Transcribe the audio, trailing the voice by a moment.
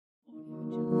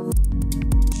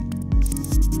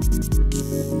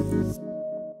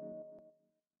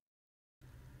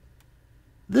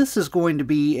This is going to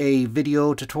be a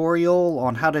video tutorial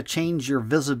on how to change your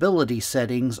visibility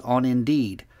settings on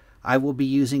Indeed. I will be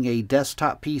using a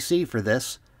desktop PC for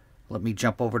this. Let me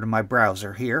jump over to my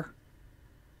browser here.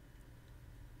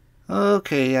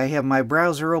 Okay, I have my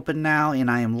browser open now and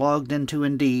I am logged into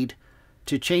Indeed.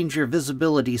 To change your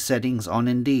visibility settings on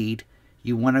Indeed,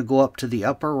 you want to go up to the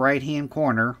upper right hand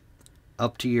corner,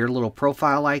 up to your little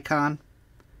profile icon,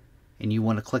 and you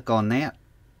want to click on that.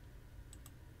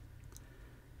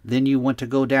 Then you want to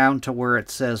go down to where it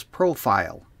says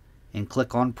Profile and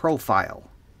click on Profile.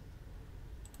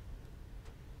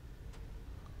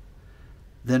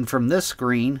 Then from this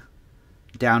screen,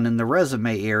 down in the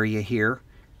resume area here,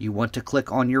 you want to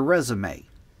click on your resume.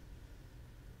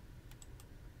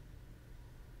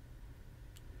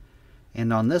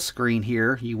 And on this screen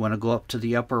here, you want to go up to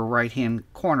the upper right hand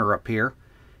corner up here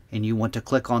and you want to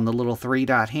click on the little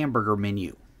three-dot hamburger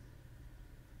menu.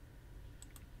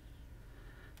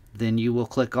 Then you will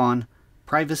click on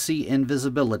Privacy and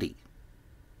Visibility.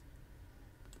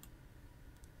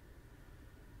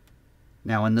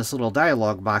 Now in this little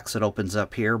dialog box that opens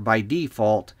up here, by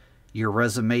default, your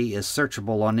resume is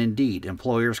searchable on Indeed.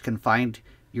 Employers can find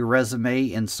your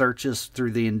resume in searches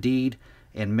through the Indeed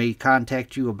and may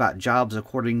contact you about jobs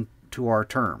according to our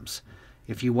terms.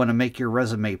 If you want to make your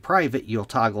resume private, you'll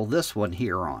toggle this one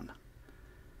here on.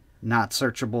 Not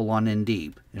searchable on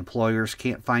Indeed. Employers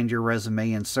can't find your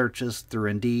resume in searches through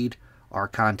Indeed or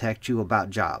contact you about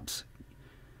jobs.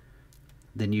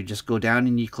 Then you just go down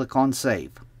and you click on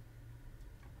Save.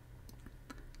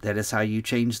 That is how you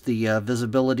change the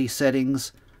visibility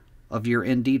settings of your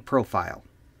Indeed profile.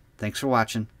 Thanks for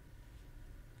watching.